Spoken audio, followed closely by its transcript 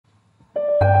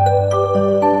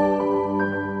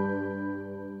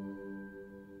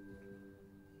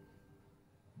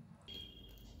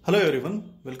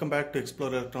Welcome back to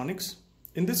Explore Electronics.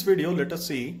 In this video, let us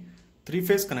see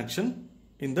three-phase connection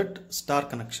in that star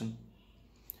connection.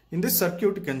 In this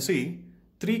circuit, you can see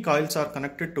three coils are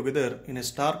connected together in a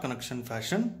star connection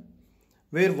fashion,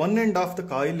 where one end of the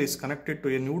coil is connected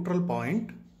to a neutral point,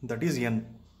 that is N.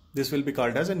 This will be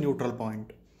called as a neutral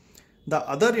point. The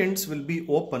other ends will be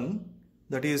open,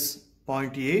 that is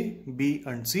point A, B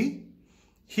and C.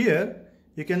 Here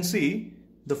you can see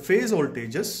the phase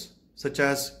voltages such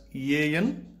as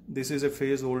EAN. This is a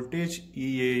phase voltage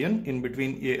EAN in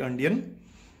between A and N,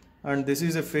 and this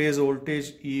is a phase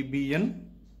voltage EBN,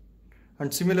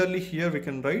 and similarly here we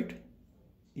can write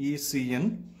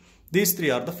ECN. These three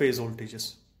are the phase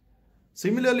voltages.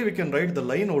 Similarly, we can write the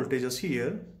line voltages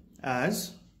here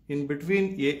as in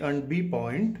between A and B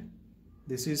point,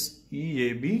 this is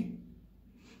EAB.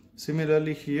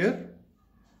 Similarly here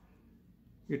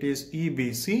it is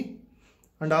EBC,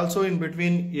 and also in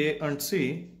between A and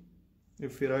C,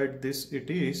 if we write this,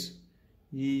 it is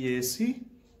EAC.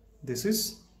 This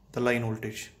is the line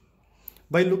voltage.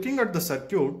 By looking at the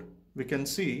circuit, we can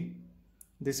see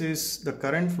this is the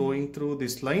current flowing through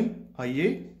this line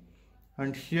IA,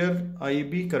 and here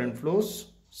IB current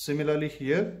flows. Similarly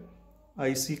here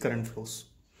IC current flows.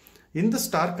 In the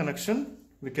star connection,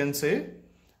 we can say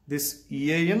this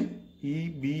EAN,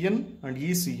 EBN and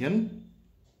ECN.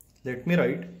 Let me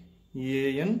write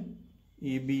EAN,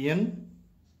 EBN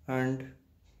and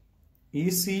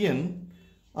ECN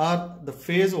are the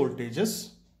phase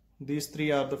voltages. These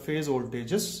three are the phase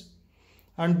voltages,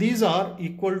 and these are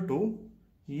equal to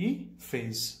E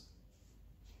phase.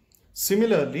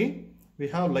 Similarly, we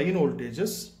have line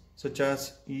voltages such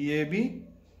as EAB,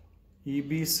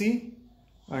 EBC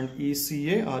and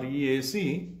ECA or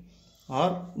EAC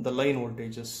are the line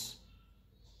voltages.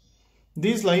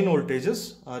 These line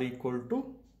voltages are equal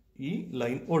to E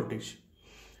line voltage.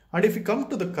 And if we come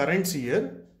to the currents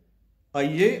here,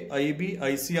 IA, IB,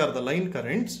 IC are the line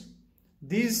currents.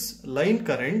 These line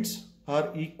currents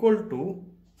are equal to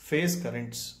phase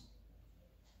currents.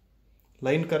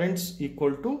 Line currents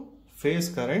equal to phase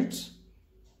currents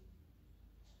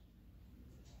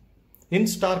in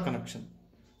star connection.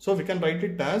 So we can write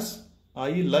it as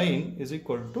I line is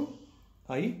equal to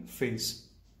I phase.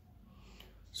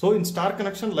 So in star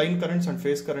connection, line currents and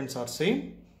phase currents are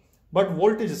same, but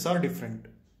voltages are different.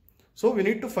 So we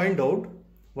need to find out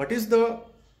what is the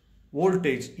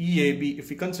voltage EAB. If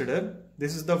we consider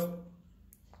this is the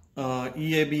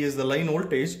EAB is the line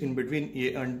voltage in between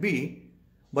A and B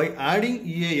by adding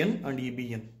EAN and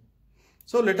EBN.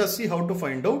 So let us see how to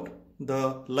find out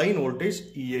the line voltage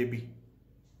EAB.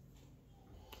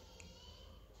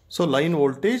 So line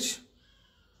voltage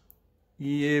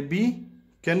EAB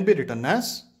can be written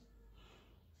as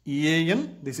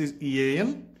EAN, this is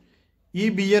EAN,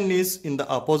 EBN is in the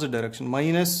opposite direction,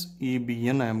 minus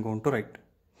EBN I am going to write.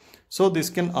 So this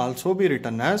can also be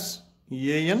written as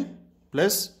EAN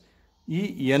plus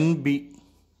ENB.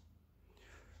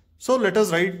 So let us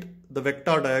write the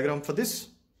vector diagram for this.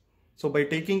 So by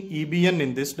taking EBN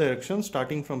in this direction,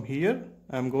 starting from here,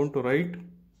 I am going to write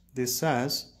this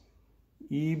as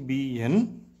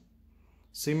EBN.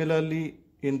 Similarly,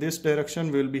 in this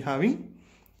direction we will be having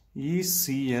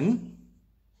ECN.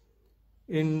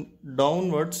 In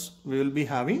downwards we will be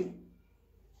having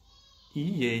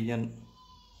EAN.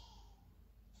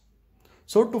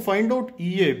 So to find out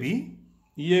EAB,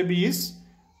 EAB is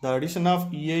the addition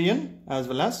of EAN as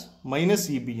well as minus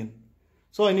EBN.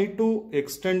 So I need to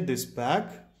extend this back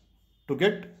to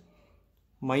get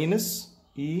minus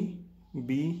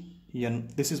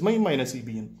EBN. This is my minus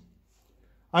EBN.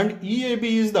 And EAB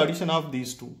is the addition of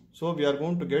these two. So we are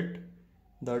going to get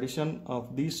the addition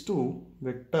of these two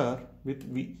vector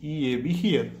with EAB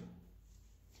here.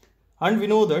 And we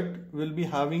know that we will be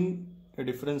having a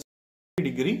difference of 30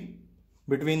 degree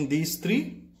between these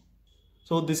three.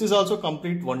 So this is also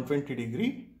complete 120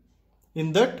 degree.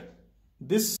 In that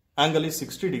this angle is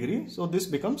 60 degree. So this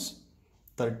becomes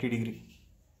 30 degree.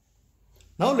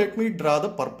 Now let me draw the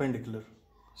perpendicular.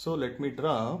 So let me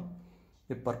draw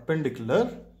a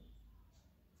perpendicular,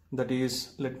 that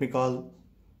is, let me call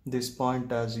this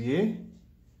point as A,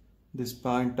 this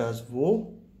point as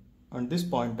O and this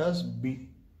point as B.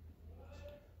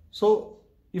 So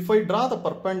if I draw the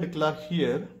perpendicular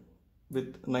here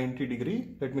with 90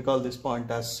 degree, let me call this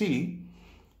point as C.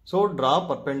 So draw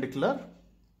perpendicular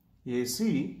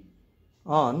AC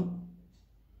on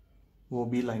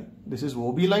OB line. This is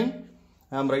OB line.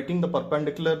 I am writing the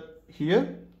perpendicular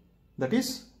here, that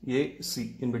is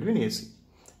AC, in between AC.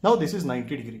 Now this is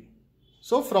 90 degree.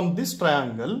 So from this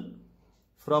triangle,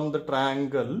 from the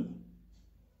triangle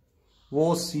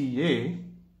OCA,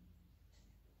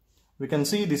 we can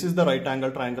see this is the right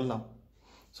angle triangle now.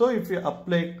 So if we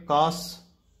apply cos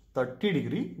 30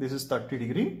 degree, this is 30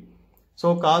 degree.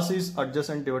 So cos is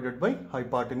adjacent divided by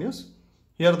hypotenuse.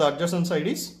 Here the adjacent side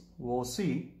is OC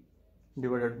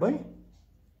divided by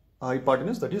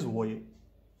hypotenuse, that is OA.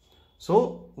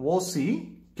 So OC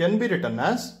can be written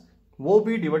as OB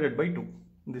divided by 2.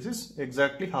 This is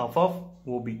exactly half of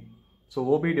OB.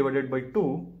 So OB divided by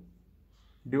 2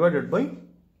 divided by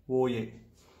OA.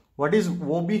 What is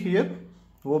OB here?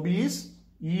 OB is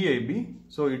EAB.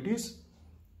 So it is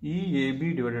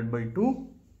EAB divided by 2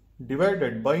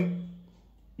 divided by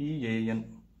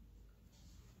EAN.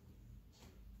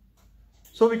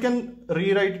 So we can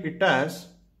rewrite it as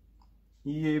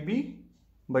EAB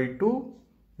by 2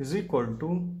 is equal to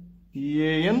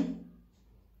EAN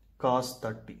cos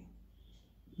 30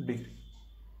 degree.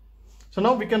 So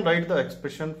now we can write the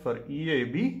expression for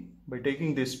EAB by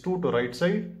taking this 2 to right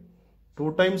side,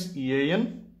 2 times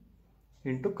EAN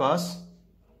into cos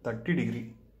 30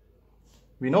 degree.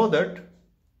 We know that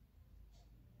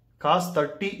cos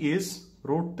 30 is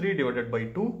root 3 divided by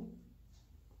 2,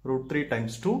 root 3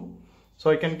 times 2. So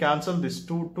I can cancel this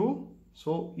 2.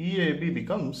 So EAB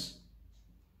becomes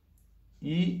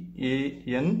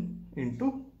EAN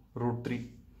into root 3.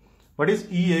 What is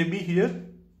EAB here?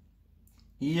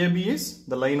 EAB is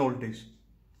the line voltage.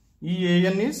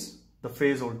 EAN is the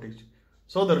phase voltage.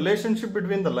 So the relationship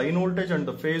between the line voltage and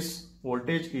the phase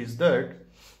voltage is that,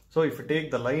 so if you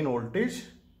take the line voltage,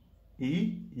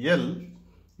 EL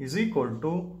is equal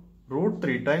to root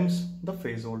 3 times the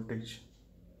phase voltage.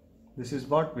 This is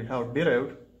what we have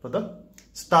derived for the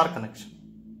star connection.